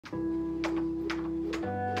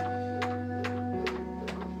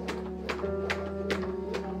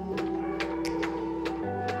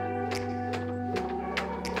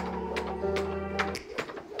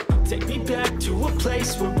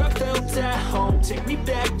place where I felt at home. Take me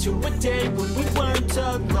back to a day when we weren't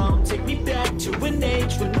alone. Take me back to an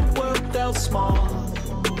age when the world felt small,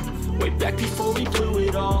 way back before we blew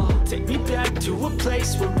it all. Take me back to a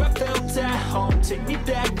place where I felt at home. Take me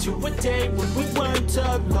back to a day when we weren't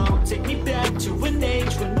alone. Take me back to an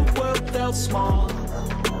age when the world felt small,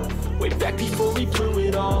 way back before we blew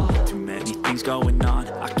it all. Too many things going on,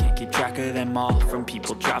 I can't keep track of them all. From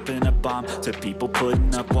people dropping a bomb to people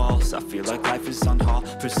putting up walls. I feel like life is on hold,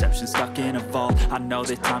 perception stuck in a vault. I know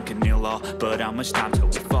that time can heal all, but how much time till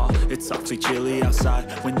we fall? It's awfully chilly outside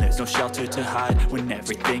when there's no shelter to hide. When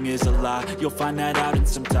everything is a lie, you'll find that out in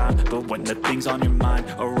some time. But when the things on your mind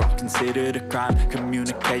are all considered a crime,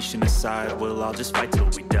 communication aside, we'll all just fight till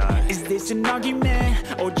we die. Is this an argument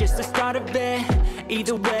or just the start of it?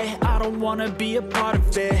 Either way, I don't wanna be a part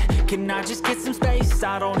of it. Can I just get some space?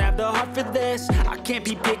 I don't have the heart for this. I can't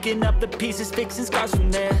be picking up the pieces, fixing scars from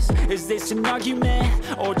this. Is this an argument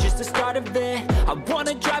or just the start of it? I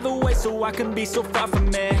wanna drive away so I can be so far from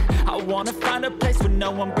it. I wanna find a place where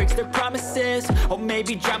no one breaks their promises, or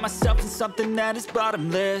maybe drown myself in something that is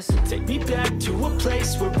bottomless. Take me back to a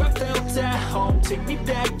place where I felt at home. Take me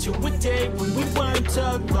back to a day when we weren't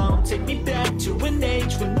alone. Take me back to an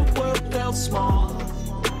age when the world felt small,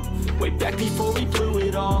 way back before we blew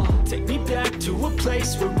it all. Take me back to a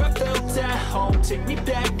place where I felt at home. Take me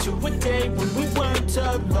back to a day when we weren't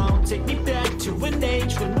alone. Take me back to an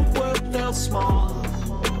age when the world felt small,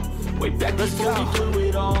 way back before we blew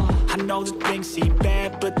it all. I know that things seem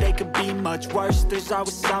bad, but they could be much worse. There's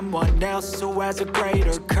always someone else who has a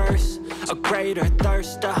greater curse, a greater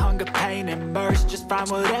thirst, a hunger, pain, and mercy. Just find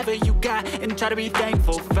whatever you got and try to be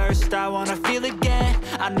thankful first. I wanna feel again,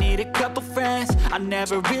 I need a couple friends. I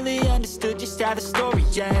never really understood just how the story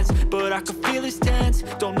ends, but I can feel it's tense,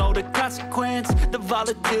 don't know the consequence. The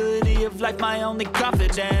volatility of life, my only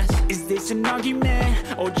confidence. Is this an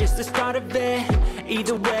argument or just the start of it?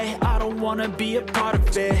 Either way, I don't wanna be a part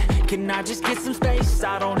of it. Can I just get some space?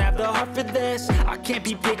 I don't have the heart for this. I can't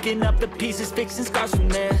be picking up the pieces, fixing scars from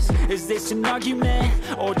this. Is this an argument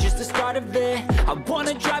or just the start of it? I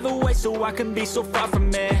wanna drive away so I can be so far from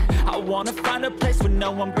it. I wanna find a place where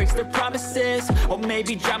no one breaks their promises, or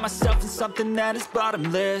maybe drown myself in something that is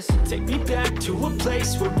bottomless. Take me back to a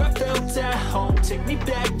place where I felt at home. Take me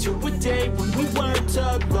back to a day when we weren't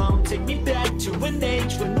alone. Take me back to an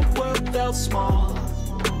age when the world felt small,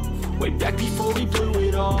 way back before we blew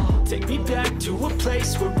it all. Take me back to a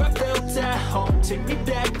place where I felt at home. Take me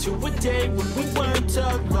back to a day when we weren't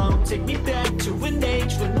alone. Take me back to an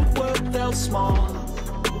age when the world felt small,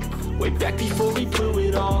 way back before we blew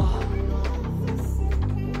it all.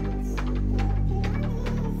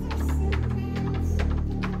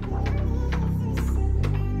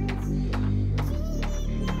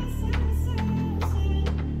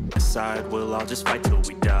 We'll all just fight till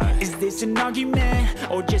we die. Is this an argument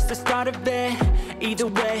or just the start of it? Either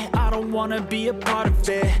way, I don't wanna be a part of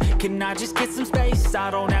it. Can I just get some space? I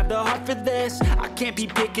don't have the heart for this. I can't be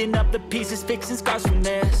picking up the pieces, fixing scars from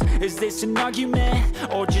this. Is this an argument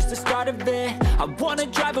or just the start of it? I wanna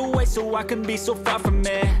drive away so I can be so far from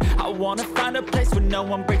it. I wanna find a place where no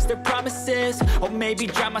one breaks their promises, or maybe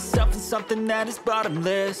drown myself in something that is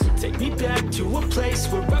bottomless. Take me back to a place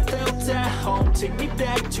where I felt at home. Take me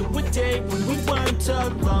back to a day when we weren't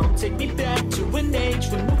alone. Take me back to an age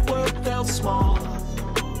when the world felt small,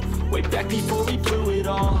 way back before we blew it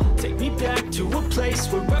all. Take me back to a place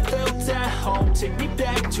where I felt at home. Take me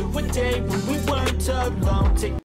back to a day when we weren't alone. Take